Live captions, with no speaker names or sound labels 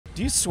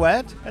Do you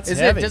sweat? That's Does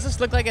heavy. this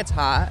look like it's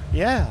hot?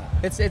 Yeah.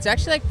 It's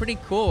actually like pretty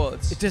cool.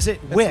 Does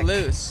it wick? It's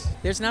loose.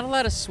 There's not a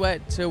lot of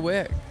sweat to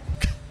wick.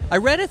 I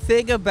read a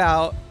thing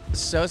about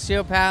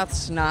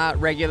sociopaths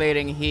not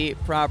regulating heat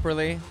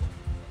properly,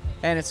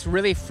 and it's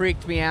really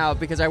freaked me out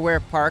because I wear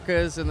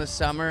parkas in the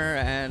summer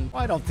and...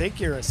 Well, I don't think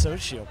you're a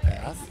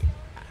sociopath.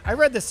 I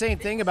read the same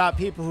thing about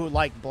people who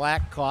like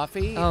black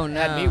coffee. Oh, no.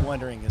 Had me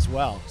wondering as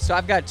well. So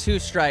I've got 2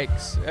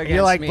 strikes against me.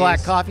 You like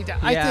black coffee?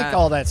 I Yeah. think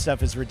all that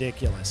stuff is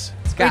ridiculous.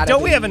 It's gotta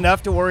don't we be. have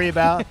enough to worry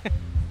about?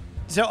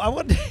 So I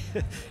wonder,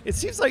 it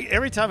seems like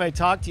every time I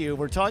talk to you,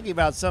 we're talking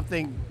about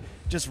something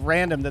just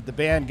random that the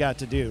band got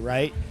to do,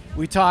 right?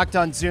 We talked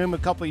on Zoom a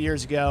couple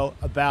years ago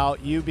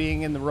about you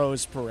being in the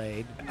Rose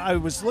Parade. I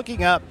was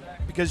looking up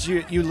because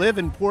you live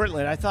in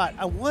Portland. I thought,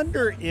 I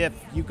wonder if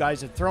you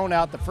guys had thrown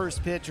out the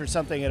first pitch or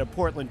something at a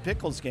Portland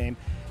Pickles game.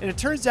 And it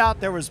turns out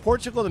there was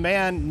Portugal the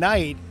Man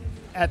night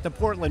at the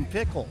Portland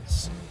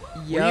Pickles.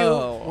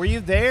 Yo. Were you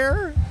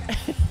there?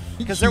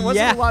 Because there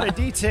wasn't a lot of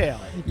detail.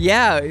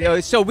 Yeah,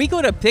 so we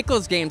go to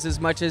Pickles games as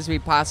much as we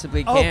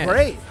possibly can. Oh,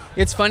 great.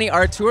 It's funny,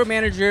 our tour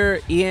manager,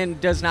 Ian,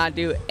 does not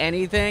do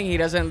anything. He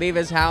doesn't leave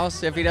his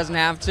house if he doesn't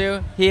have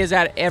to. He is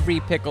at every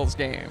Pickles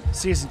game.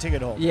 Season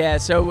ticket holder. Yeah,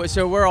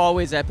 so we're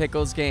always at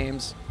Pickles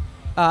games.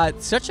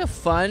 Such a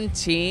fun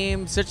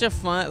team, such a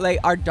fun, like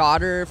our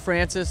daughter,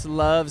 Frances,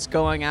 loves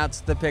going out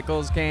to the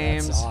Pickles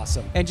games. That's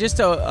awesome. And just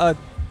the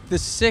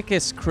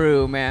sickest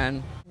crew,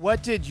 man.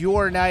 What did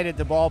your night at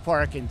the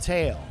ballpark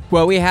entail?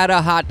 Well, we had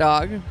a hot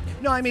dog.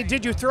 No, I mean,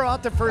 did you throw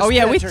out the first Oh,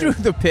 yeah, pitch we or-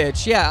 threw the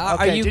pitch. Yeah,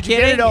 Okay, are you did kidding?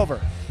 you get it over?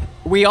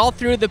 We all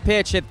threw the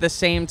pitch at the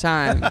same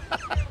time,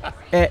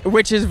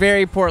 which is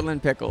very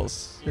Portland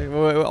Pickles.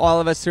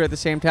 All of us threw at the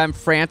same time.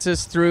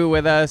 Frances threw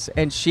with us,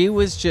 and she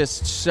was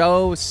just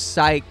so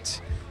psyched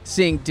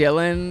seeing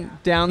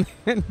Dylan down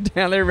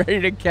there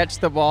ready to catch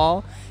the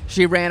ball.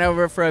 She ran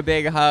over for a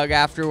big hug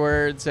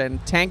afterwards,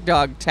 and Tank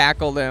Dog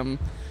tackled him,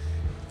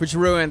 which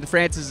ruined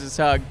Frances's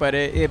hug, but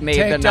it made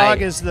the night. Tank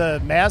Dog is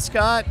the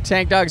mascot?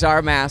 Tank Dog's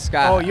our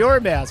mascot. Oh, your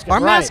mascot. Our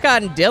right.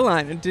 mascot and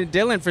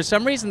Dylan, for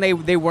some reason, they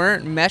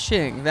weren't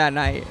meshing that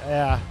night.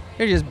 Yeah.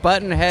 They're just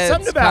butting heads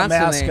Something about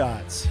constantly.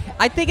 mascots.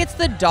 I think it's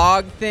the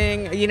dog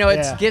thing. You know, it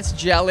Yeah. gets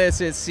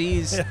jealous. It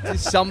sees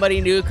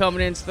somebody new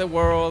coming into the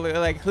world.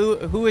 Like,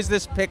 who is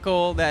this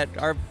pickle that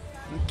our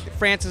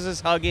Frances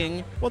is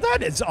hugging? Well,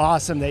 that is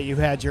awesome that you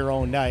had your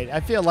own night.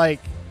 I feel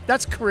like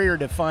that's career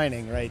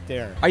defining right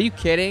there. Are you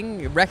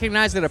kidding?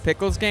 Recognized at a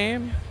Pickles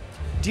game?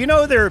 Do you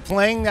know who they were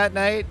playing that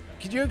night?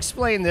 Could you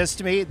explain this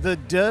to me? The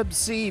Dub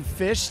C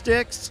fish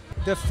sticks?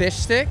 The fish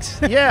sticks?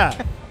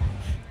 Yeah.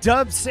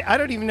 Dub C, I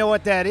don't even know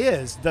what that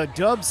is. The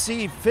Dub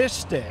C fish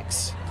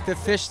sticks. The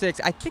fish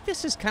sticks. I think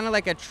this is kind of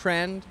like a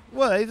trend.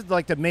 Well, it's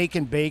like the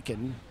making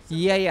bacon.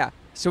 Yeah.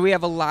 So we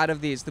have a lot of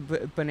these.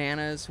 The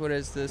bananas. What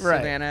is this? Right.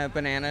 Savannah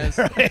bananas.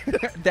 Right.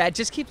 That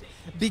just keeps,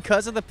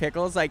 because of the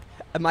pickles, like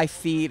my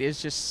feed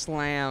is just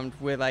slammed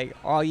with like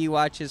all you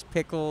watch is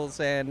pickles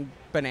and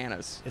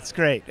bananas. It's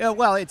great.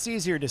 Well, it's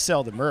easier to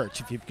sell the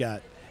merch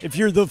if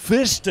you're the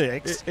fish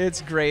sticks.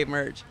 It's great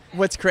merch.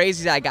 What's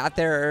crazy is I got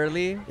there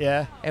early.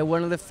 Yeah. And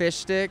one of the fish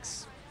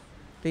sticks,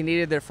 they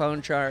needed their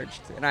phone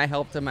charged, and I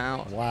helped them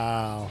out.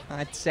 Wow.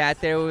 I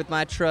sat there with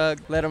my truck,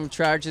 let him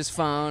charge his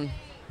phone,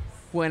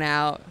 went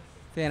out.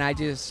 Then I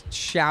just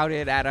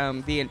shouted at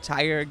him the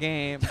entire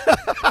game.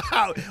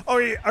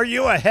 Are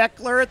you a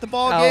heckler at the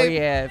ball Oh, game?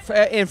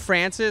 yeah. And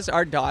Frances,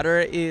 our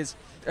daughter,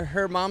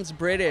 her mom's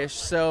British,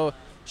 so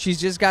she's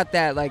just got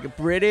that, like,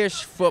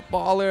 British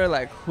footballer,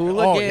 like,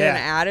 hooligan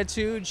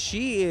attitude.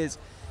 She is,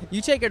 you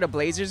take her to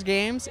Blazers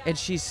games, and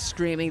she's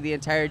screaming the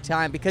entire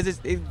time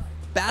because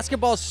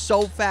basketball's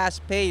so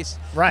fast-paced.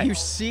 Right. You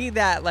see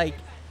that, like,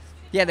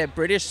 yeah, that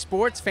British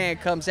sports fan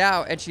comes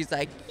out, and she's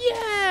like,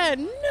 yeah,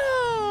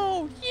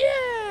 no,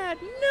 yeah,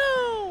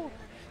 no.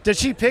 Does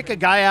she pick a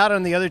guy out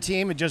on the other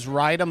team and just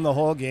ride him the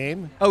whole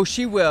game? Oh,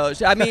 she will.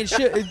 I mean,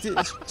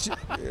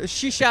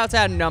 she shouts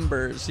out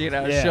numbers, you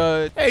know.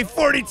 Yeah. Hey,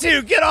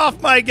 42, get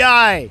off my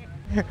guy.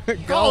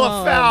 Call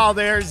a foul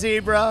there,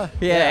 zebra.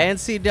 Yeah,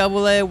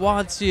 NCAA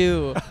wants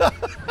you.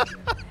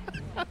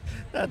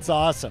 That's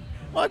awesome.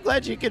 Well, I'm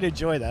glad you could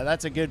enjoy that.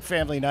 That's a good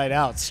family night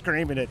out,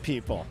 screaming at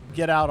people.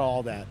 Get out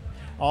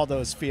all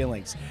those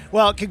feelings.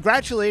 Well,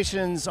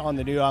 congratulations on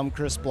the new album,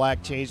 Chris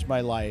Black Changed My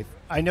Life.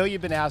 I know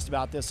you've been asked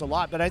about this a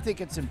lot, but I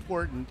think it's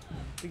important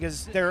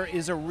because there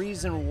is a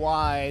reason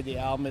why the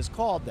album is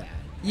called that.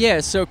 Yeah,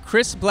 so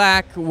Chris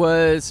Black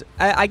was,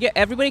 I get,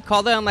 everybody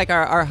called him like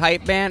our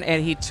hype man,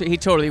 and he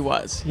totally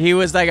was. He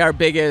was like our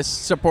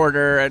biggest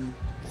supporter and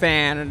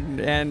fan,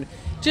 and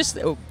just,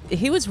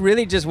 he was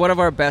really just one of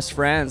our best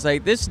friends.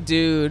 Like, this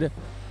dude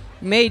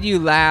made you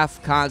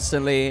laugh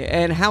constantly,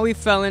 and how he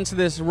fell into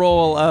this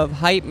role of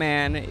hype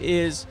man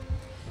is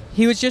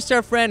he was just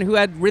our friend who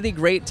had really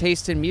great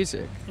taste in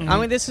music. Mm-hmm. I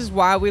mean, this is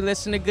why we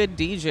listen to good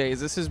DJs.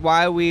 This is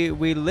why we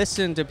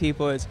listen to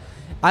people.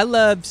 I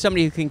love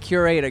somebody who can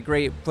curate a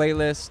great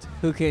playlist,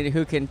 who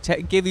can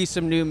give you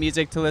some new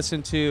music to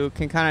listen to,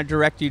 can kind of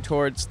direct you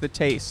towards the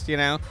taste, you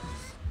know?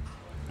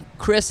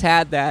 Chris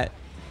had that.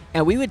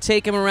 And we would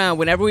take him around.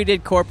 Whenever we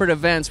did corporate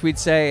events, we'd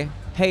say,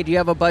 hey, do you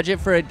have a budget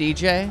for a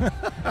DJ?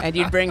 And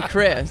you'd bring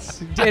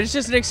Chris. It's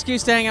just an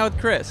excuse to hang out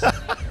with Chris.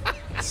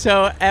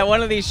 So at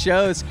one of these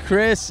shows,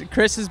 Chris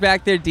is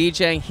back there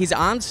DJing. He's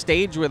on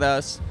stage with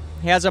us.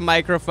 He has a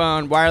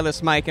microphone,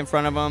 wireless mic in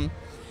front of him.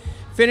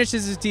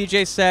 Finishes his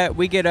DJ set.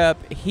 We get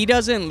up. He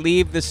doesn't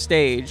leave the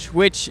stage,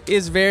 which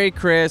is very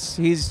Chris.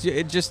 He's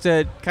just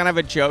a kind of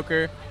a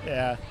joker.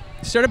 Yeah.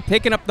 Started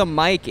picking up the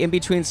mic in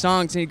between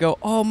songs, and he'd go,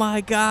 oh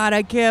my God,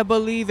 I can't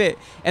believe it.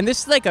 And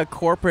this is like a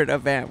corporate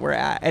event we're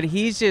at, and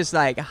he's just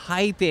like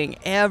hyping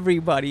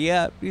everybody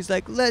up. He's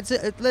like,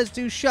 let's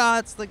do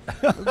shots. Like,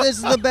 this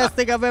is the best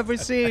thing I've ever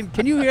seen.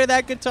 Can you hear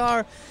that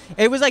guitar?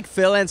 It was like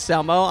Phil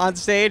Anselmo on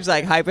stage,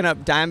 like hyping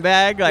up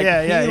Dimebag.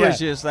 Like, he was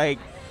just like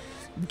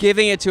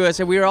giving it to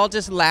us, and we were all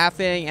just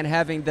laughing and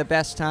having the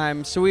best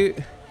time. So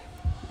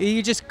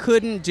you just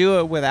couldn't do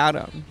it without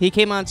him. He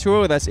came on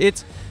tour with us.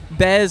 It's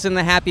Bez and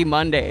the Happy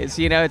Mondays,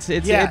 you know.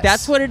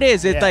 That's what it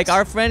is. It's like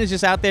our friend is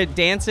just out there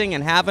dancing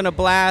and having a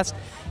blast,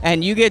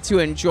 and you get to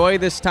enjoy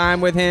this time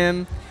with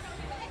him.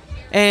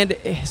 And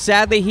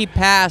sadly, he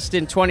passed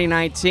in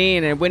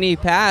 2019. And when he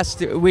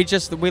passed,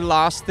 we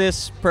lost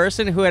this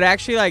person who had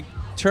actually like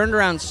turned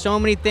around so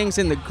many things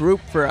in the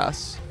group for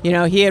us. You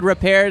know, he had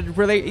repaired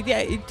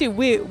dude,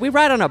 we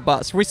ride on a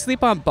bus. We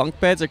sleep on bunk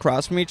beds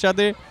across from each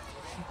other.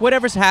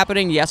 Whatever's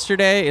happening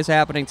yesterday is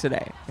happening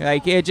today.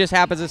 Like, it just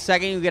happens the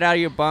second you get out of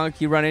your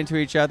bunk, you run into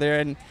each other,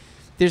 and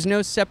there's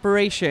no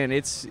separation.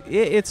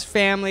 It's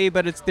family,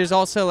 but there's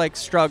also like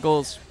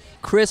struggles.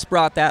 Chris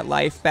brought that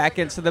life back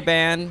into the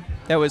band.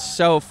 That was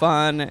so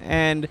fun,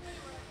 and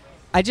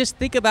I just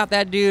think about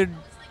that dude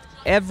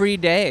every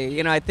day.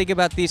 You know, I think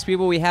about these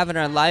people we have in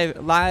our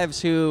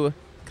lives who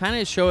kind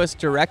of show us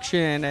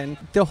direction, and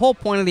the whole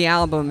point of the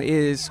album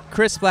is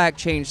Chris Black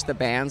changed the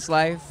band's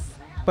life.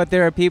 But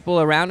there are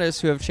people around us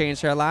who have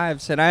changed our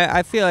lives, and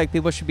I feel like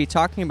people should be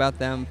talking about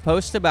them,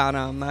 post about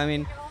them. I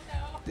mean,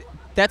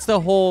 that's the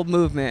whole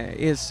movement.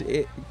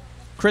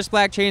 Chris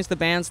Black changed the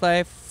band's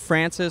life.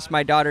 Frances,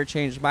 my daughter,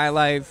 changed my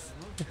life.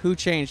 Who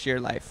changed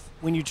your life?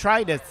 When you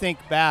try to think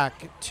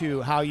back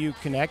to how you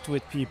connect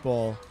with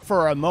people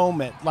for a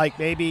moment, like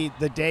maybe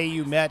the day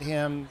you met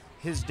him,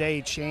 his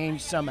day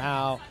changed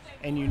somehow,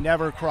 and you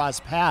never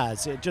crossed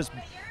paths, it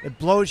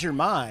blows your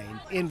mind.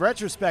 In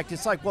retrospect,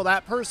 it's like, well,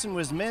 that person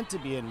was meant to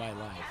be in my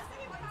life.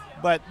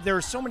 But there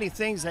are so many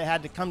things that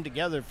had to come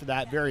together for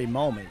that very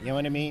moment. You know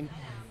what I mean?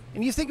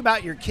 And you think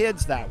about your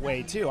kids that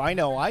way, too. I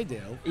know I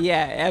do.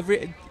 Yeah,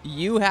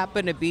 you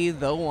happen to be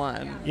the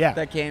one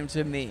that came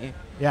to me.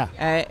 Yeah.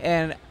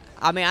 And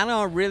I mean, I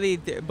don't really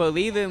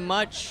believe in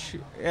much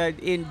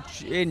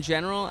in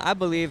general. I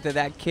believe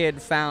that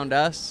kid found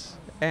us,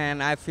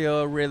 and I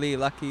feel really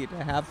lucky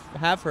to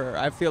have her.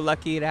 I feel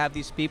lucky to have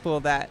these people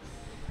that...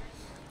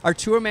 Our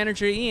tour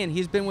manager, Ian,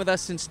 he's been with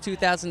us since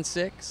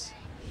 2006.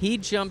 He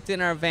jumped in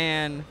our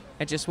van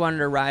and just wanted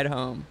to ride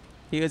home.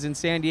 He was in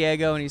San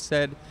Diego, and he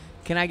said,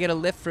 can I get a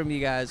lift from you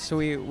guys? So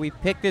we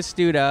picked this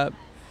dude up,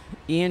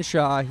 Ian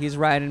Shaw. He's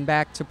riding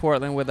back to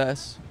Portland with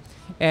us.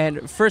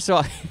 And first of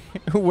all,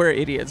 we're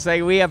idiots.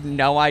 Like, we have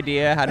no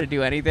idea how to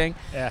do anything.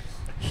 Yeah.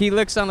 He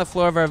looks on the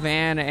floor of our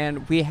van,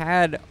 and we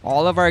had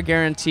all of our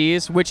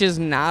guarantees, which is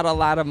not a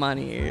lot of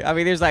money. I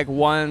mean, there's like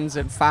 1s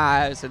and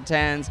 5s and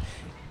 10s.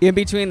 In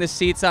between the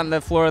seats on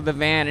the floor of the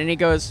van, and he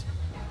goes,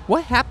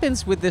 what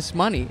happens with this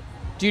money?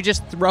 Do you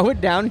just throw it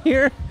down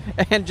here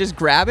and just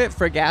grab it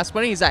for gas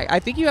money? He's like, I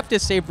think you have to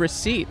save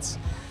receipts.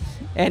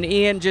 And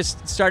Ian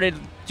just started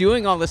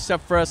doing all this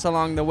stuff for us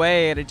along the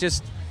way, and it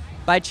just,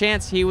 by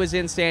chance, he was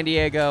in San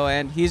Diego,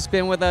 and he's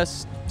been with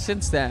us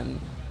since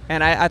then.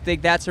 And I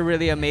think that's a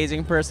really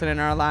amazing person in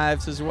our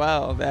lives as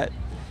well, that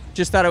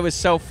just thought it was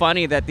so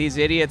funny that these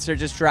idiots are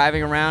just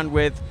driving around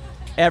with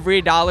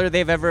every dollar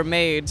they've ever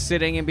made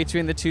sitting in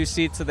between the two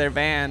seats of their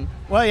van.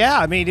 Well, yeah,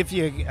 I mean, if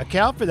you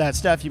account for that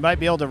stuff, you might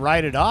be able to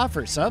write it off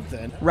or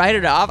something. Write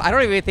it off? I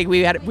don't even think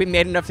we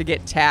made enough to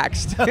get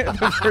taxed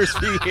the first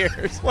few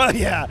years. Well,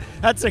 yeah,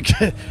 that's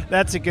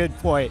a good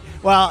point.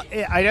 Well,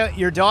 I know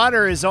your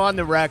daughter is on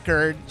the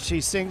record.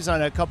 She sings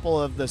on a couple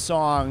of the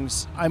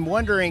songs. I'm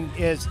wondering,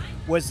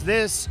 was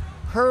this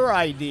her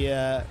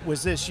idea?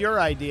 Was this your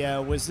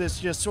idea? Was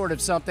this just sort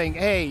of something,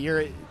 hey,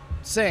 you're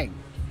sing?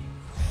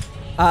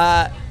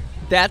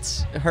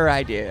 That's her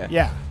idea.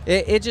 Yeah.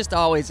 It just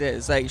always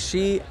is. Like,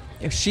 she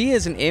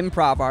is an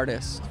improv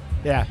artist.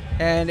 Yeah.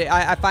 And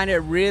I find it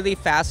really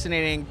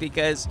fascinating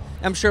because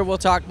I'm sure we'll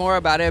talk more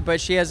about it, but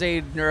she has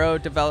a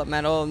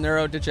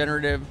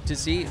neurodegenerative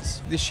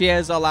disease. She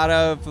has a lot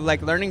of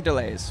like learning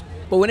delays.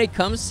 But when it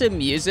comes to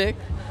music,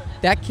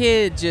 that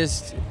kid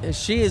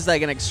she is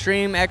like an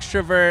extreme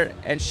extrovert,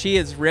 and she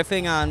is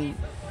riffing on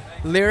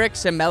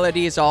lyrics and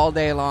melodies all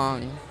day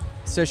long.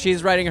 So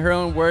she's writing her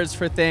own words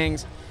for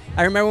things.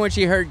 I remember when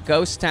she heard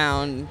Ghost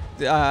Town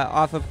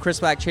off of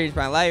Chris Black Changed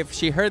My Life,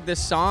 she heard this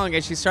song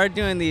and she started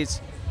doing these,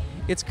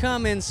 it's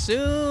coming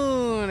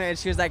soon. And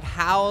she was like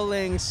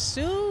howling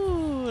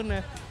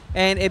soon.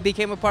 And it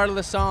became a part of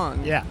the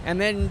song. Yeah. And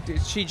then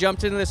she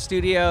jumped into the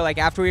studio like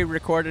after we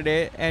recorded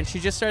it, and she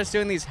just starts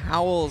doing these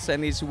howls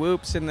and these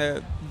whoops in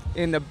the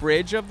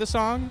bridge of the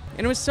song.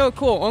 And it was so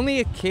cool.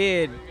 Only a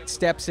kid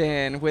steps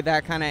in with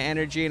that kind of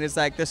energy and is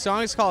like, the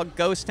song is called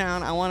Ghost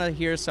Town. I want to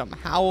hear some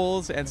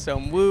howls and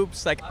some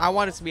whoops. Like, I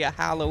want it to be a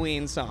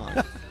Halloween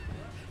song.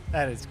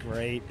 That is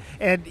great.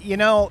 And, you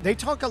know, they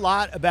talk a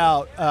lot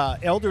about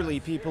elderly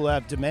people who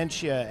have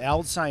dementia,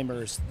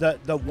 Alzheimer's.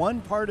 The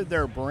one part of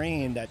their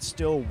brain that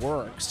still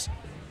works,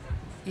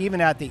 even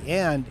at the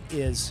end,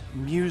 is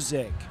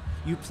music.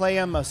 You play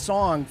them a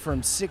song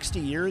from 60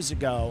 years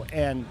ago,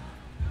 and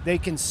they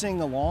can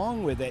sing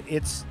along with it.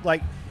 It's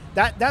like,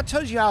 that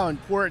tells you how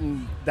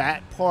important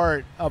that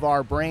part of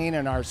our brain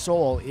and our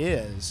soul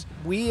is.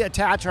 We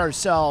attach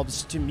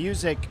ourselves to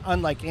music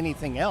unlike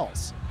anything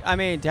else. I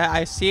mean,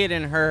 I see it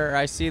in her.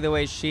 I see the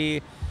way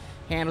she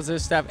handles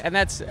this stuff. And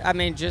that's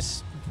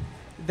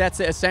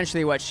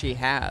essentially what she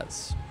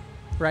has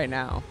right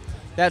now.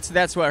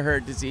 That's what her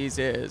disease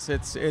is.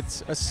 It's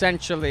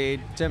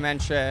essentially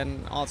dementia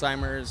and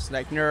Alzheimer's,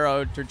 like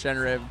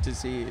neurodegenerative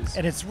disease.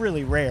 And it's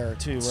really rare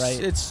too, right?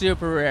 It's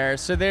super rare.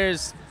 So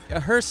there's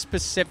her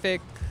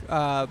specific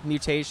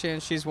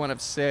mutation. She's one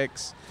of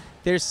 6.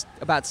 There's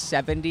about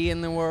 70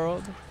 in the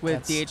world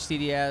with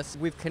DHDDS.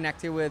 We've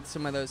connected with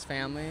some of those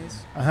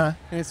families. Uh-huh.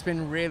 And it's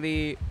been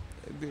really,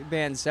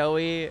 man,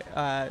 Zoe,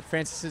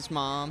 Francis's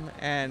mom,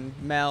 and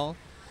Mel,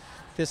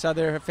 this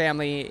other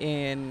family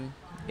in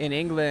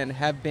England,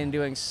 have been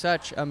doing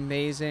such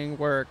amazing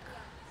work,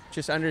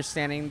 just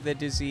understanding the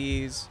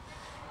disease,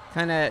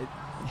 kind of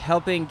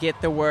helping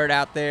get the word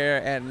out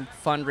there and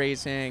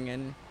fundraising.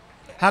 And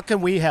how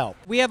can we help?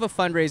 We have a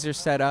fundraiser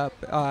set up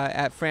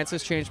at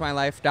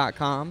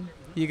francischangemylife.com.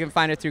 You can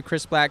find it through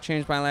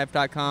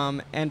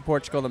chrisblackchangemylife.com and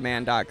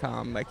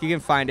portugaltheman.com. Like, you can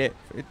find it.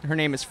 Her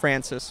name is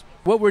Francis.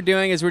 What we're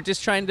doing is we're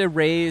just trying to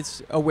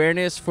raise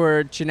awareness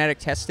for genetic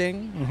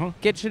testing. Mm-hmm.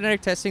 Get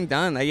genetic testing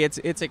done. Like,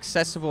 it's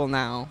accessible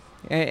now.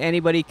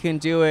 Anybody can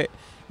do it.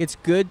 It's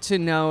good to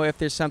know if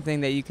there's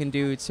something that you can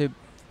do to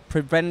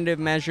preventative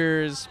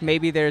measures.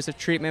 Maybe there's a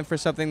treatment for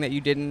something that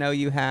you didn't know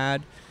you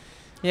had.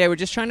 Yeah, we're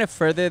just trying to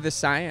further the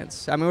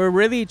science. I mean, we're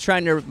really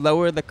trying to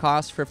lower the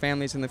cost for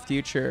families in the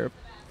future,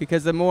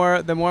 because the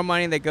more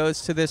money that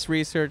goes to this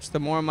research, the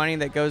more money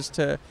that goes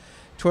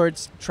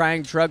towards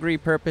trying drug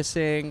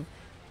repurposing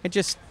and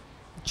just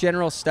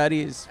general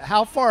studies.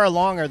 How far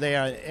along are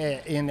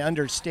they in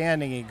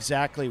understanding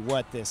exactly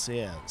what this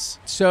is?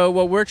 So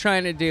what we're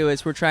trying to do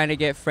is we're trying to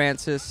get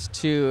Francis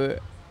to,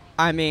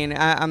 I mean,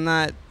 I'm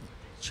not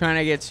trying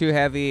to get too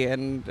heavy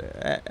and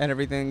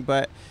everything,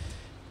 but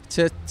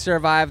to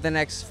survive the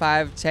next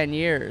 5-10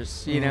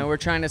 years. You know, we're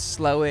trying to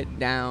slow it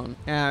down.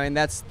 And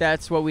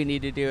that's what we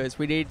need to do, is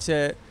we need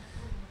to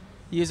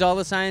use all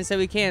the science that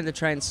we can to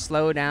try and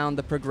slow down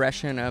the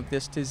progression of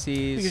this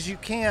disease. Because you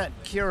can't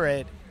cure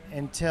it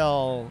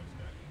until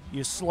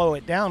you slow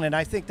it down. And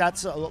I think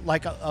that's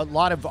like a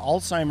lot of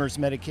Alzheimer's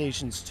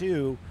medications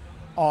too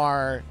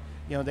are,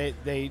 you know,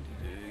 they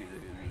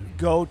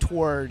go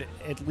toward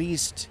at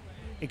least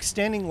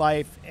extending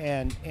life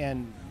and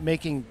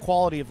making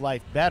quality of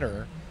life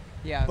better.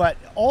 Yeah. But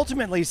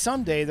ultimately,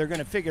 someday they're going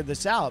to figure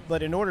this out.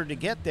 But in order to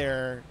get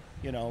there,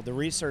 you know, the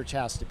research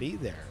has to be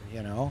there,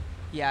 you know?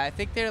 Yeah, I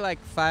think they're like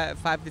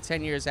 5 to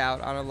 10 years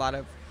out on a lot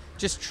of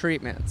just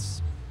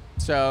treatments.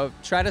 So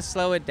try to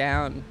slow it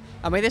down.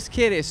 I mean, this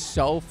kid is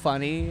so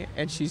funny,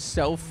 and she's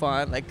so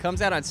fun. Like,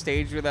 comes out on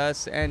stage with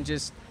us and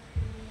just,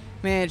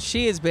 man,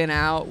 she has been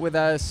out with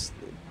us,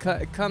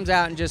 comes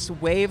out and just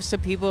waves to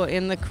people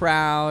in the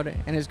crowd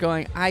and is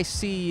going, I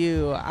see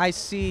you, I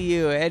see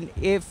you. And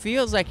it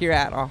feels like you're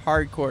at a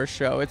hardcore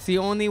show. It's the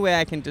only way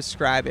I can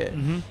describe it.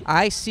 Mm-hmm.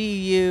 I see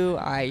you,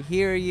 I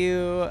hear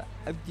you,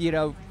 you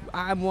know,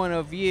 I'm one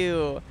of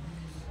you.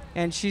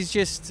 And she's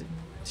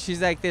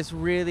like this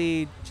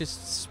really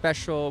just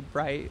special,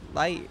 bright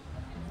light.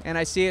 And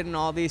I see it in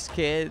all these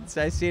kids.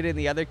 I see it in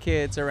the other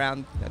kids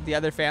around the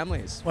other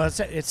families. Well,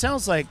 it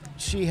sounds like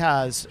she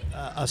has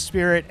a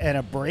spirit and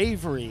a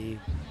bravery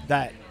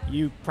that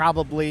you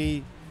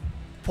probably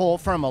pull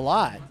from a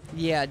lot.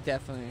 Yeah,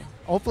 definitely.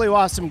 Hopefully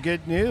we'll have some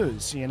good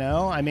news, you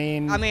know? I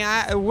mean,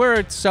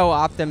 we're so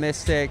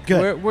optimistic.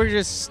 Good.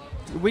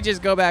 We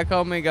just go back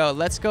home and go,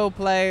 let's go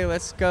play.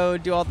 Let's go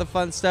do all the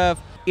fun stuff.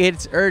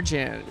 It's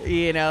urgent,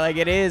 you know, like,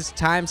 it is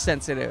time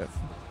sensitive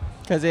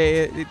because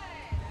it's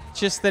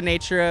just the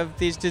nature of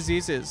these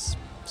diseases.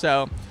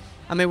 So,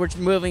 I mean, we're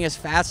moving as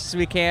fast as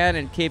we can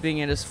and keeping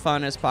it as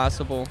fun as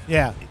possible.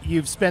 Yeah.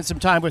 You've spent some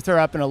time with her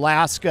up in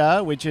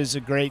Alaska, which is a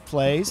great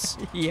place.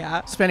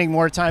 Yeah. Spending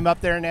more time up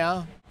there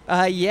now?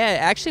 Yeah,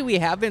 actually, we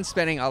have been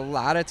spending a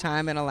lot of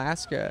time in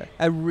Alaska.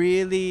 I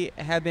really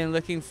have been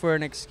looking for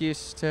an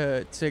excuse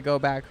to go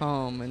back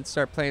home and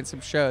start playing some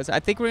shows. I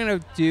think we're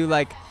going to do,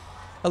 like,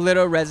 a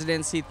little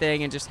residency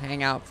thing and just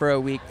hang out for a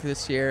week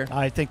this year.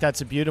 I think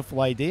that's a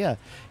beautiful idea.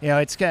 You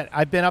know,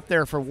 I've been up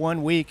there for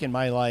 1 week in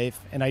my life,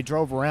 and I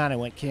drove around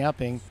and went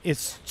camping.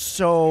 It's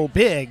so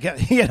big,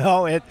 you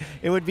know, it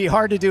would be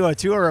hard to do a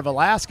tour of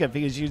Alaska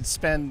because you'd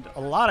spend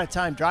a lot of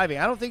time driving.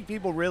 I don't think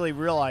people really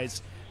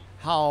realize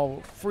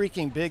how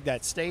freaking big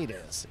that state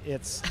is.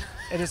 It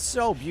is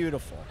so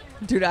beautiful.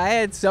 Dude, I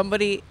had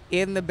somebody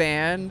in the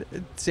band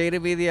say to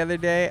me the other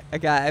day, a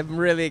guy, I'm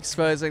really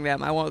exposing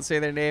them, I won't say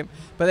their name,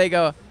 but they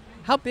go,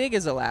 how big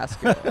is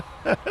Alaska?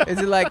 Is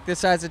it like the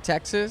size of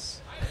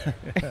Texas?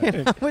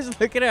 And I was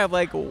looking at it, I'm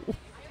like,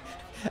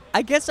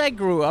 I guess I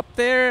grew up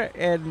there,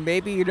 and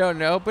maybe you don't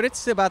know, but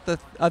it's about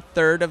a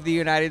third of the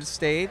United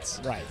States.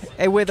 Right.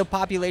 And with a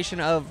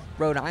population of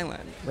Rhode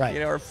Island. Right.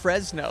 You know, or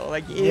Fresno.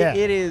 Like, Yeah.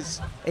 it is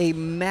a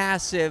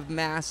massive,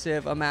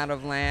 massive amount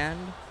of land,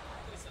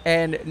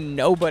 and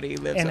nobody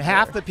lives And up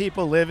half there. the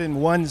people live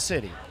in one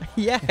city.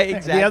 Yeah,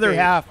 exactly. The other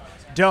half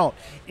don't.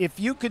 If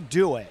you could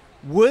do it,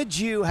 would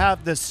you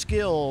have the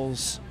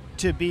skills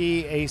to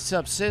be a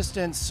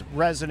subsistence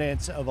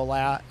resident of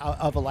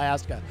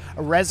Alaska,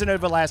 a resident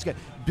of Alaska,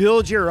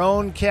 build your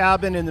own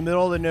cabin in the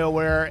middle of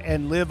nowhere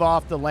and live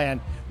off the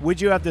land? Would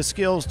you have the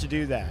skills to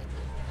do that?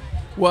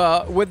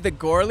 Well, would the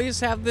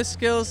Gourleys have the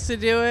skills to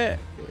do it?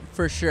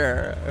 For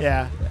sure.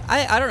 Yeah.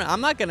 I don't know.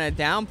 I'm not going to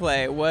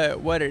downplay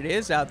what it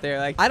is out there.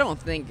 Like, I don't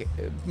think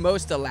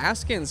most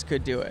Alaskans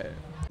could do it.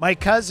 My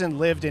cousin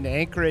lived in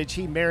Anchorage.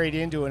 He married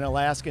into an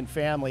Alaskan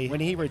family. When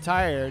he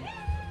retired,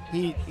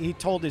 he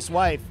told his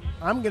wife,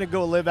 I'm going to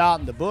go live out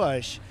in the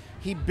bush.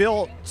 He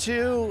built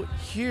 2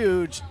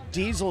 huge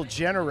diesel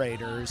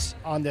generators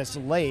on this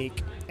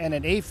lake and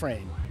an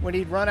A-frame. When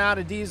he'd run out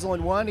of diesel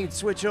in one, he'd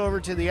switch over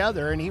to the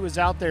other, and he was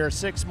out there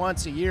 6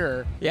 months a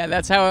year. Yeah,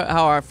 that's how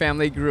our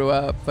family grew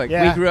up. Like,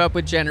 Yeah. we grew up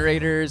with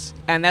generators,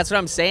 and that's what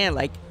I'm saying.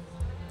 Like,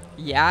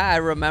 yeah, I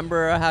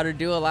remember how to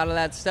do a lot of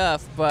that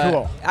stuff, but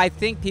Cool. I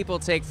think people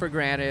take for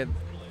granted,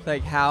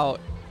 like, how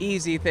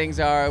easy things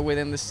are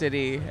within the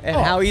city and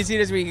Oh. how easy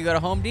it is when you can go to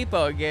Home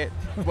Depot and get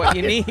what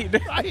you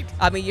need. Right.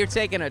 I mean, you're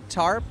taking a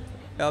tarp,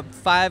 a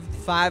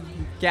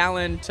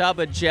five-gallon tub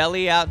of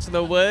jelly out to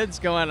the woods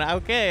going,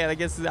 okay, I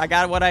guess I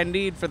got what I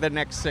need for the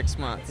next 6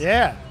 months.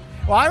 Yeah.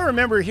 Well, I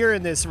remember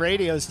hearing this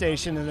radio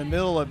station in the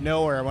middle of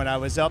nowhere when I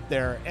was up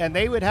there, and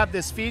they would have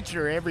this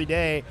feature every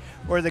day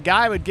where the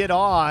guy would get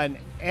on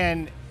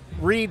and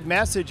read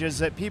messages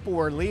that people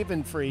were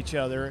leaving for each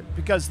other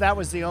because that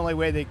was the only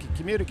way they could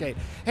communicate.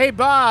 Hey,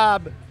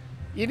 Bob,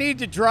 you need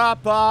to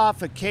drop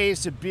off a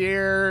case of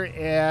beer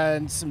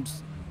and some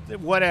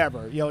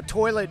whatever,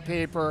 toilet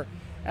paper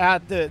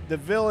at the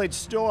village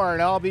store,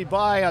 and I'll be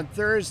by on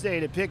Thursday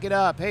to pick it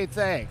up. Hey,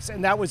 thanks.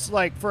 And that was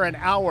like for an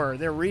hour.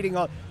 They're reading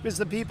all, because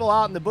the people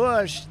out in the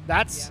bush,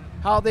 that's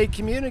how they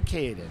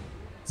communicated.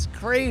 It's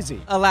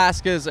crazy.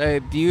 Alaska's a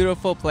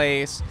beautiful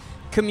place.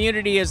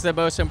 Community is the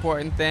most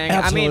important thing.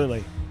 Absolutely.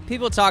 I mean,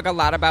 people talk a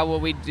lot about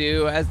what we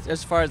do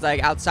as far as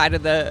like outside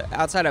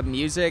of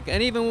music,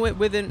 and even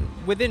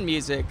within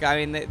music.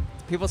 I mean,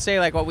 people say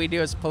like what we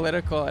do is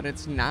political, and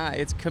it's not.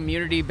 It's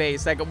community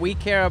based. Like, we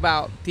care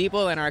about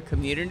people in our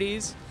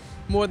communities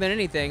more than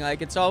anything.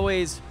 Like, it's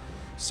always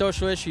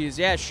social issues.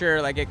 Yeah,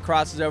 sure. Like, it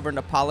crosses over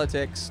into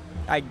politics,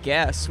 I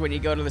guess, when you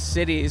go to the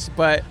cities,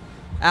 but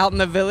out in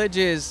the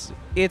villages,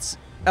 it's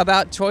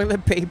about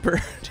toilet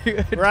paper.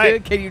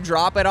 Right. Can you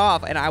drop it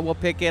off and I will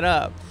pick it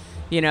up?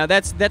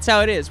 That's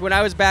how it is. When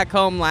I was back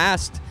home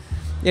last,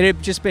 it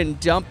had just been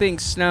dumping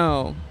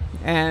snow,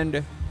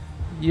 and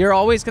you're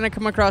always going to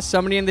come across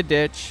somebody in the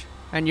ditch,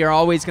 and you're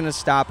always going to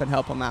stop and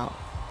help them out.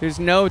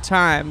 There's no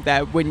time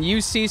that when you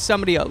see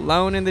somebody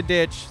alone in the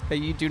ditch that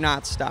you do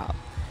not stop.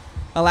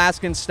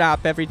 Alaskans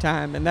stop every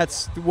time, and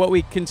that's what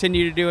we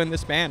continue to do in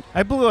this band.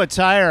 I blew a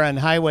tire on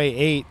Highway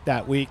 8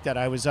 that week that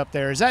I was up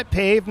there. Is that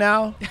paved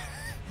now?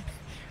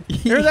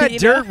 Hear that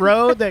dirt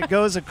road that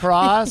goes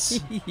across?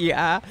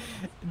 Yeah,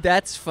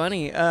 that's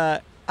funny.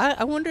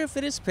 I wonder if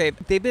it is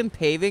paved. They've been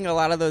paving a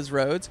lot of those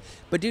roads,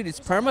 but dude,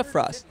 it's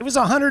permafrost. It was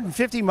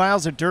 150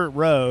 miles of dirt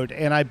road,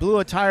 and I blew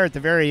a tire at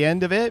the very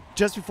end of it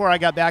just before I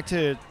got back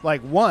to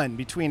like 1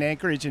 between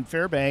Anchorage and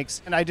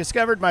Fairbanks. And I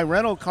discovered my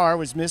rental car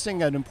was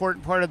missing an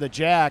important part of the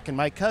jack, and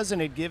my cousin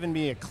had given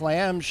me a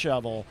clam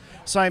shovel.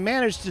 So I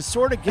managed to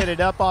sort of get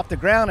it up off the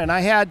ground,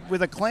 and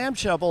with a clam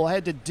shovel, I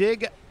had to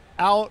dig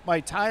out my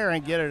tire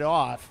and get it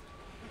off,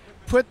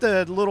 put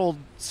the little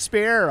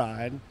spare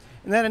on.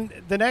 And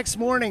then the next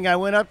morning, I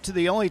went up to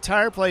the only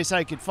tire place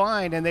I could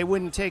find, and they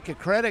wouldn't take a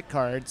credit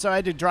card. So I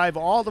had to drive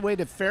all the way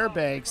to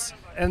Fairbanks.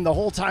 And the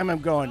whole time I'm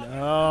going,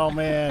 oh,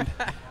 man,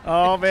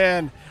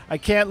 I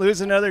can't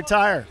lose another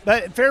tire.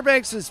 But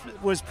Fairbanks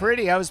was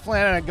pretty. I was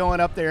planning on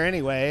going up there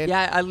anyway.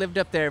 Yeah, I lived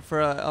up there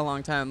for a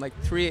long time, like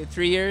three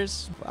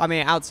years. I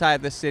mean,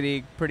 outside the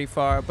city pretty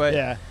far, but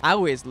Yeah. I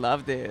always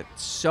loved it.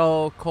 It's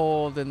so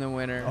cold in the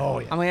winter. Oh,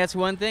 yeah. I mean, that's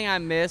one thing I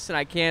miss, and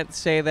I can't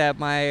say that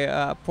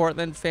my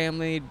Portland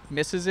family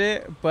misses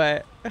it,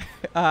 but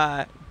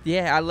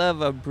yeah, I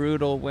love a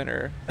brutal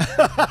winter.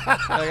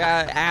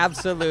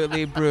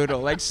 Absolutely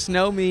brutal. Like,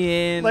 snow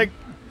me in. Like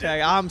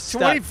Like, I'm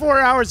stuck. 24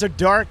 hours of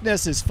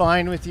darkness is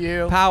fine with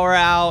you. Power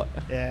out.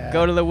 Yeah.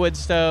 Go to the wood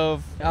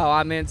stove. Oh,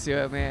 I'm into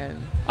it,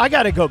 man. I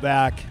got to go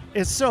back.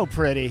 It's so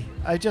pretty.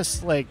 I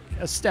just like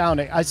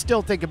astounding. I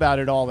still think about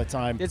it all the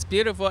time. It's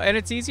beautiful, and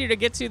it's easier to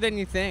get to than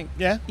you think.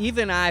 Yeah.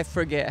 Even I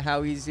forget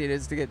how easy it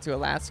is to get to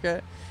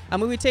Alaska. I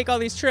mean, we take all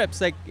these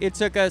trips. Like, it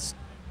took us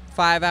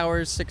 5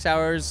 hours, 6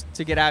 hours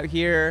to get out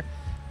here.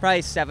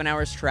 Probably 7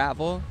 hours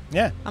travel.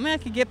 Yeah. I mean, I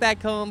could get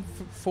back home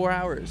for 4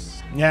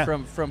 hours. Yeah.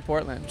 From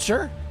Portland.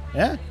 Sure.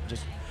 Yeah.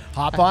 Just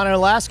hop on an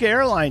Alaska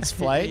Airlines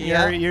flight.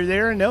 Yeah. You're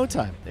there in no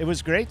time. It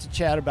was great to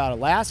chat about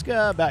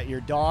Alaska, about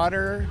your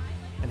daughter,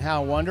 and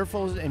how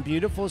wonderful and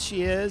beautiful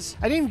she is.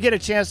 I didn't even get a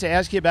chance to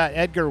ask you about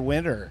Edgar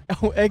Winter.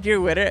 Oh, Edgar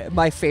Winter,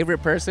 my favorite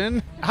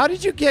person. How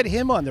did you get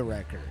him on the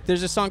record?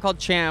 There's a song called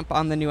Champ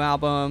on the new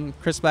album.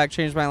 Chris Black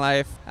changed my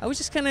life. I was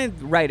just kind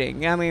of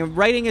writing. I mean,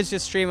 writing is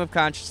just stream of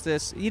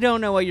consciousness. You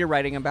don't know what you're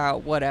writing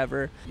about,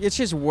 whatever. It's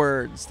just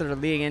words that are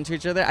leading into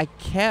each other. I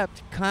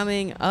kept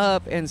coming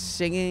up and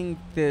singing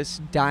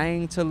this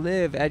Dying to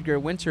Live Edgar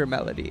Winter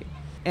melody.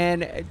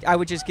 And I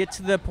would just get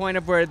to the point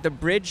of where the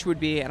bridge would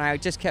be, and I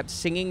just kept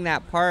singing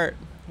that part.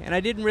 And I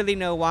didn't really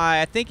know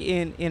why. I think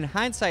in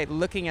hindsight,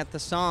 looking at the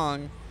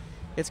song,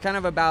 it's kind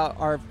of about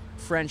our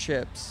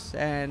friendships,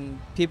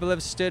 and people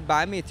have stood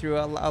by me through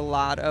a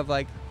lot of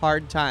like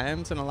hard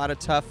times and a lot of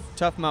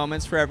tough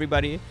moments for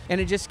everybody.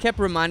 And it just kept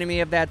reminding me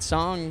of that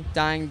song,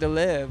 Dying to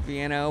Live.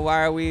 You know,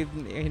 why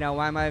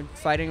am I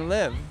fighting to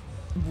live?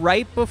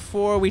 Right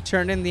before we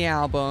turned in the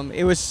album,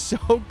 it was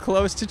so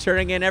close to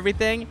turning in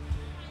everything.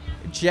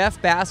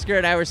 Jeff Basker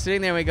and I were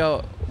sitting there and we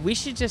go, we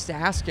should just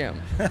ask him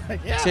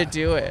to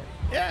do it.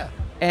 Yeah.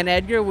 And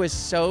Edgar was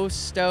so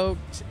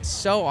stoked,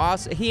 so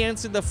awesome. He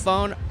answered the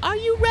phone, "Are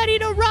you ready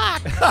to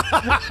rock?"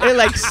 It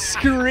like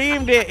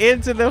screamed it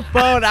into the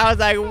phone. I was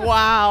like,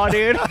 wow,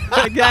 dude.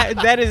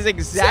 that is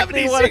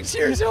exactly 76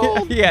 years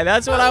old. Yeah,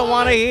 that's what I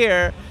want to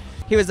hear.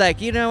 He was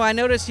like, I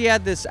noticed I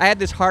had this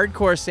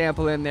hardcore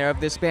sample in there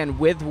of this band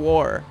With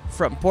War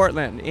from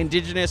Portland,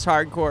 indigenous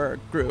hardcore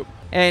group.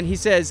 And he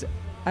says,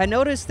 I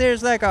noticed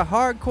there's like a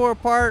hardcore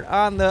part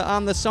on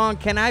the song.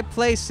 Can I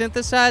play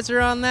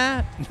synthesizer on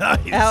that?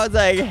 Nice. I was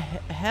like,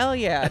 hell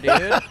yeah,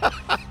 dude.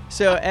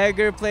 So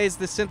Edgar plays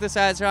the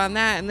synthesizer on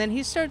that, and then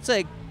he starts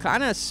like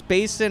kind of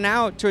spacing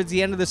out towards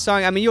the end of the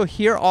song. I mean, you'll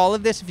hear all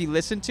of this if you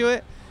listen to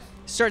it.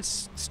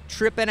 Starts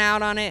tripping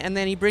out on it, and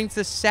then he brings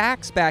the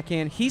sax back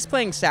in. He's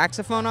playing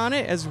saxophone on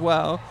it as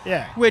well.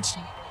 Yeah. Which,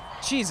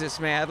 Jesus,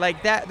 man,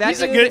 like that. He's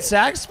dude, a good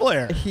sax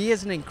player. He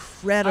is an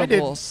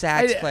incredible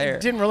sax player. I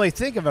didn't really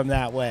think of him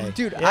that way.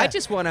 Dude, yeah. I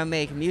just want to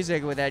make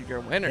music with Edgar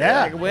Winter.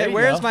 Yeah, Like, there you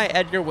where's go. my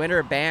Edgar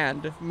Winter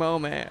band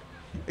moment?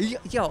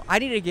 Yo, I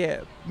need to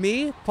get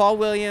me, Paul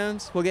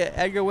Williams. We'll get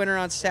Edgar Winter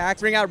on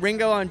sax. Bring out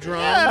Ringo on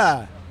drums.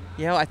 Yeah.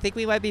 Yo, I think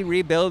we might be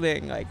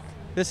rebuilding. Like,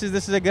 this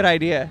is a good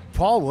idea.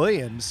 Paul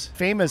Williams,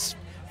 famous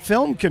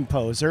film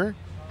composer.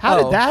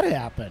 How did that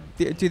happen?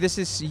 Dude, this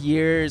is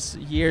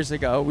years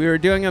ago. We were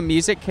doing a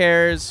Music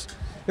Cares.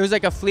 It was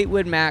like a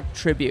Fleetwood Mac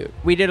tribute.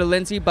 We did a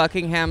Lindsey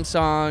Buckingham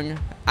song.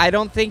 I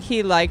don't think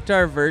he liked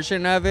our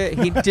version of it.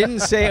 He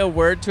didn't say a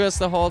word to us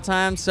the whole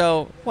time,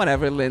 so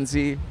whatever,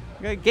 Lindsey.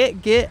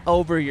 Get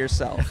over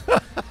yourself.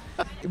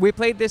 We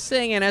played this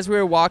thing, and as we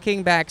were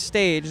walking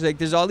backstage, like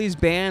there's all these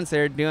bands that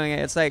are doing it.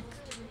 It's like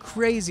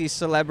crazy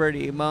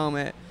celebrity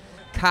moment.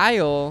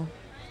 Kyle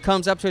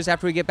comes up to us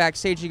after we get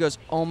backstage. He goes,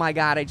 "Oh my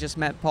God, I just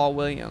met Paul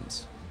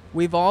Williams."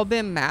 We've all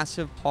been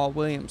massive Paul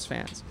Williams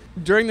fans.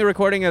 During the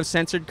recording of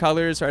Censored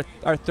Colors,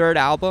 our third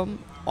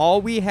album,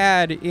 all we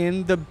had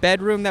in the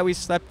bedroom that we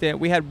slept in,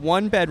 we had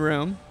one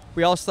bedroom.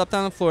 We all slept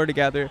on the floor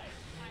together,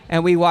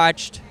 and we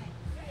watched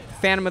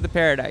Phantom of the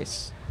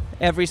Paradise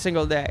every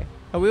single day.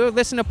 And we would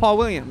listen to Paul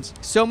Williams.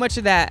 So much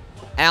of that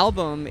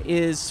album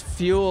is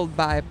fueled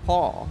by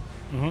Paul.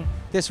 Mm-hmm.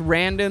 This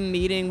random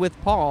meeting with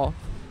Paul,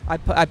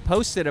 I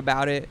posted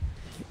about it,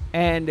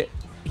 and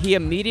he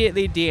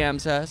immediately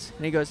DMs us,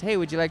 and he goes, "Hey,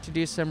 would you like to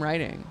do some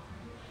writing?"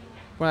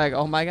 We're like,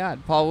 "Oh my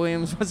God, Paul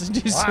Williams wants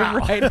to do some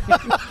writing."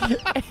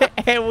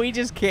 And we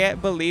just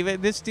can't believe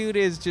it. This dude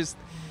is just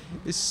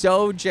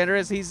so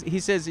generous. He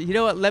says, "You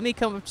know what, let me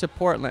come up to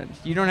Portland.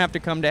 You don't have to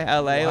come to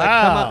LA. Like,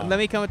 come up, let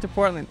me come up to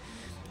Portland."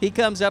 He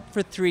comes up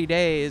for 3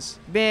 days.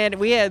 Man,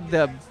 we had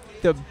the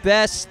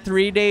best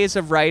 3 days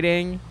of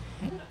writing.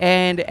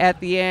 And at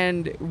the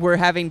end, we're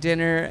having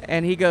dinner,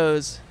 and he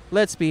goes,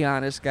 "Let's be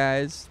honest,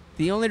 guys.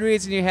 The only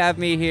reason you have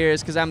me here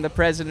is because I'm the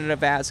president of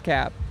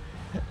ASCAP."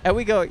 And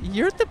we go,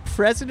 "You're the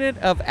president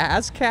of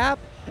ASCAP?"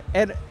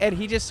 And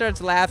he just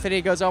starts laughing.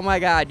 He goes, "Oh, my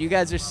God, you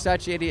guys are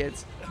such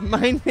idiots.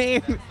 My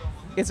name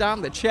is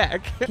on the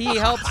check." He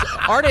helps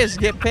artists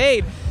get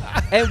paid.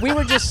 And we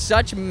were just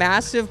such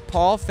massive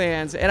Paul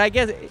fans. And I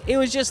guess it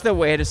was just the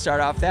way to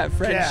start off that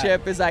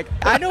friendship. Is like,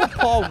 I know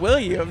Paul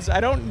Williams. I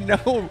don't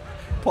know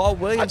Paul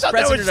Williams, I thought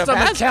president that was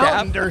of some ASCAP.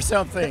 accountant or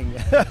something.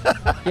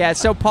 Yeah,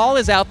 so Paul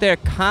is out there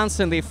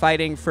constantly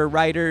fighting for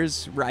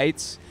writers'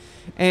 rights.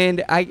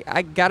 And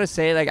I gotta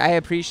say, like, I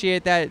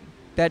appreciate that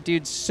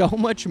dude so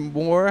much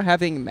more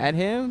having met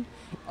him.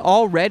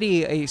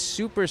 already a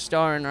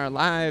superstar in our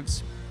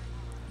lives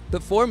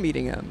before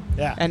meeting him.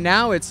 Yeah. And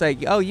now it's like,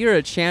 oh, you're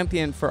a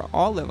champion for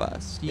all of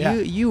us. Yeah.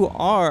 You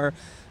are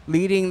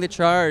leading the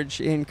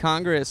charge in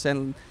Congress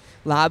and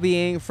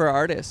lobbying for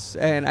artists.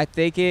 And I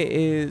think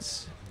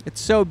it's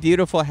so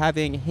beautiful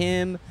having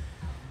him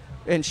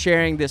and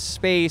sharing this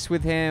space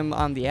with him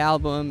on the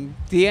album.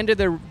 The end of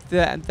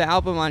the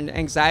album on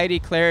Anxiety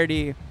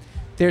Clarity,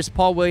 there's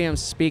Paul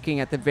Williams speaking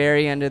at the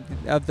very end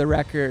of the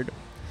record.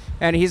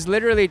 And he's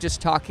literally just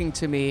talking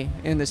to me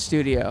in the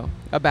studio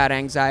about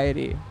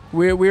anxiety.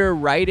 We were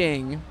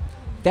writing.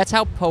 That's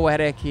how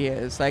poetic he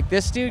is. Like,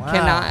 this dude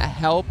cannot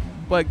help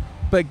but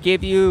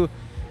give you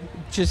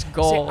just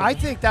gold. See, I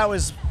think that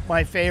was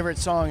my favorite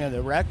song on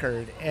the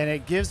record, and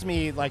it gives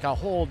me like a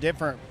whole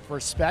different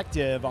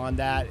perspective on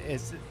that,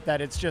 is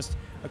that it's just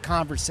a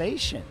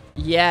conversation.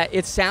 Yeah,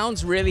 it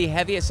sounds really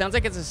heavy. It sounds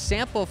like it's a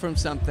sample from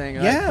something.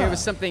 Yeah. Like it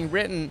was something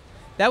written.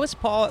 That was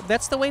Paul.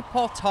 That's the way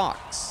Paul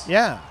talks.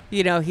 Yeah.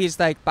 You know, he's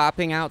like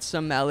bopping out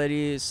some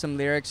melodies, some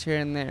lyrics here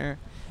and there.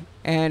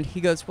 And he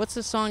goes, "What's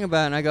the song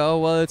about?" And I go, "Oh,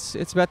 well,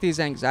 it's about these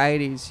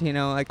anxieties. You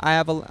know, like I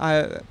have a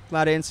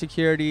lot of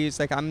insecurities.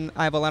 Like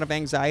I have a lot of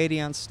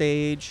anxiety on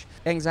stage,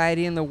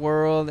 anxiety in the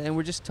world." And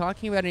we're just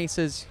talking about it. And he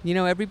says, "You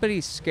know,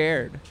 everybody's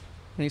scared."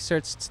 And he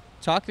starts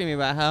talking to me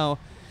about how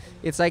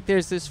it's like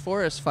there's this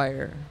forest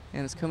fire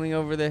and it's coming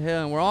over the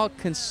hill, and we're all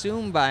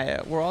consumed by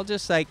it. We're all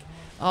just like,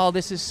 "Oh,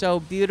 this is so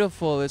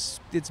beautiful.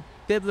 It's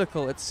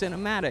biblical. It's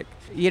cinematic."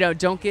 You know,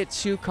 don't get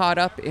too caught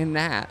up in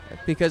that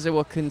because it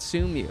will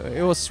consume you.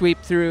 It will sweep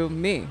through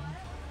me.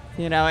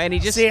 You know, and he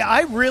just... See,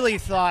 I really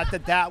thought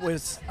that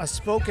was a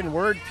spoken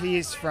word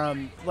piece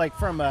from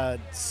a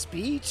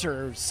speech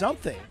or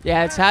something.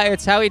 Yeah,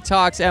 it's how he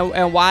talks,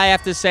 and why I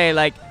have to say,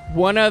 like,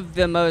 one of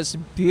the most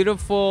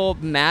beautiful,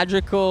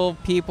 magical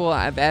people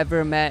I've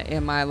ever met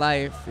in my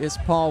life is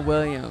Paul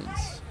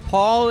Williams.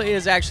 Paul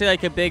is actually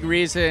like a big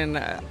reason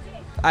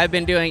I've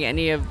been doing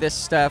any of this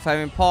stuff. I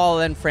mean,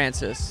 Paul and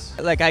Francis.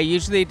 Like, I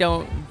usually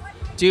don't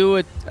do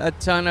a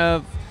ton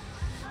of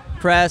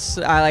press.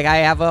 I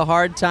have a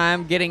hard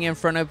time getting in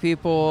front of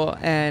people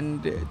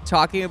and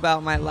talking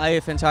about my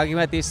life and talking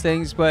about these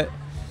things, but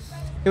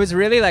it was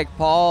really like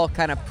Paul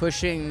kind of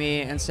pushing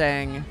me and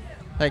saying,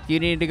 like, you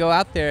need to go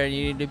out there and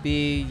you need to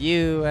be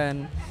you.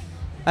 And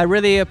I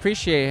really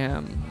appreciate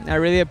him. I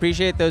really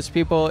appreciate those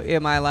people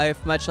in my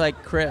life, much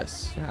like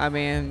Chris. I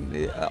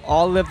mean,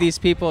 all of these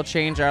people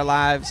change our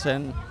lives.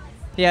 And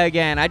yeah,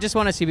 again, I just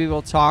want to see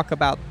people talk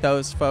about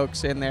those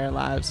folks in their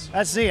lives.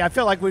 I see. I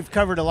feel like we've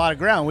covered a lot of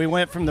ground. We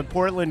went from the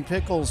Portland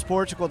Pickles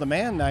Portugal the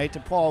Man Night to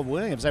Paul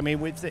Williams. I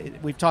mean,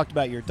 we've talked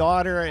about your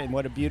daughter and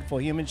what a beautiful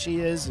human she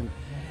is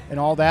and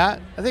all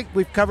that. I think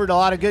we've covered a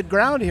lot of good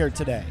ground here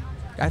today.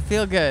 I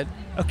feel good.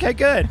 Okay,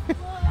 good.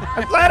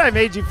 I'm glad I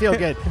made you feel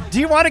good. Do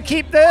you want to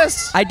keep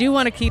this? I do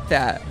want to keep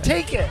that.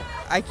 Take it.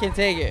 I can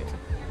take it.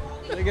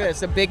 Look at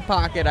this, a big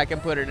pocket I can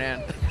put it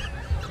in.